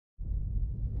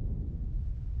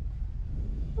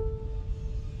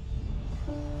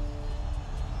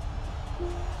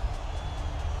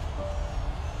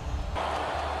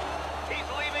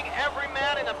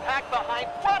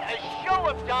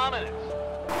of dominance.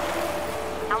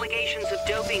 Allegations of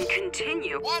doping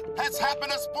continue. What has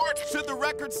happened to sports? Should the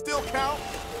record still count?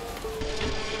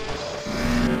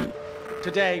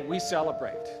 Today, we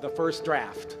celebrate the first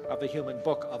draft of the Human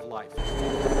Book of Life.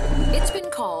 It's been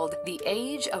called the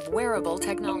age of wearable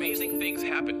technology. Amazing things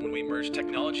happen when we merge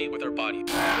technology with our body.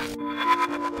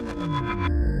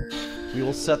 We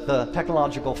will set the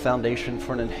technological foundation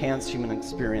for an enhanced human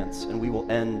experience, and we will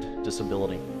end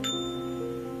disability.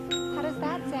 How does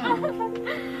that sound?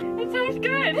 It sounds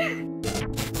good.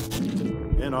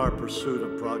 In our pursuit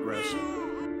of progress,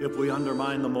 if we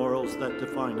undermine the morals that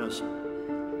define us,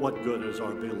 what good is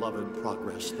our beloved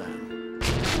progress then?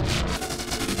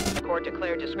 The court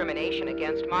declared discrimination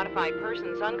against modified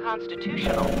persons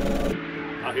unconstitutional.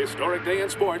 A historic day in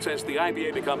sports as the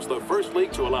IBA becomes the first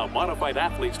league to allow modified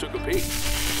athletes to compete.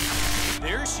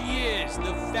 There she is,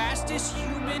 the fastest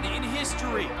human in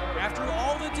history. After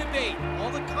all the debate, all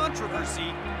the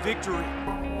controversy, victory.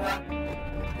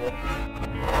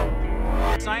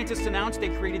 Scientists announced they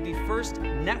created the first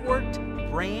networked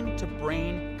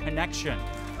brain-to-brain connection.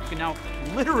 You can now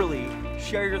literally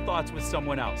share your thoughts with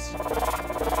someone else.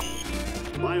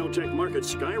 Biotech market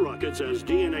skyrockets as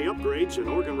DNA upgrades and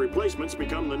organ replacements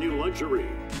become the new luxury.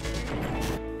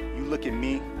 You look at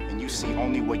me and you see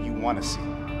only what you want to see.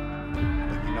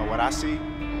 But you know what I see?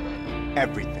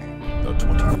 Everything. The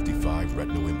 2055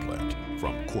 retinal implant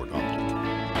from Court Optic.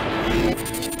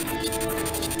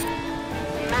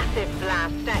 Massive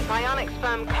blast at Bionics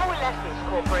firm Coalescence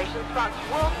Corporation sparks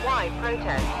worldwide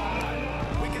protest.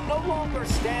 We can no longer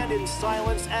stand in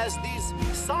silence as these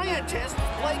scientists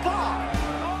play God.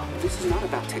 This is not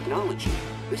about technology.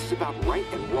 This is about right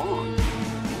and wrong.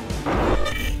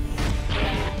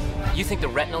 You think the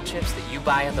retinal chips that you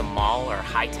buy at the mall are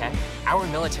high-tech? Our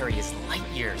military is light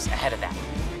years ahead of that.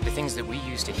 The things that we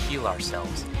use to heal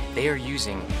ourselves, they are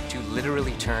using to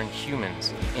literally turn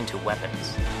humans into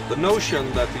weapons. The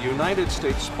notion that the United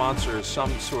States sponsors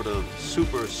some sort of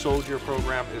super soldier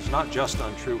program is not just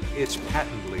untrue, it's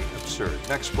patently absurd.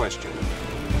 Next question.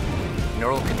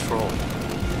 Neural control.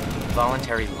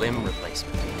 Voluntary limb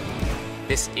replacement.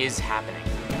 This is happening.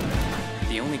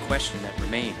 The only question that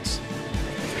remains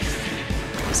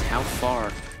is how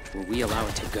far will we allow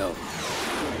it to go?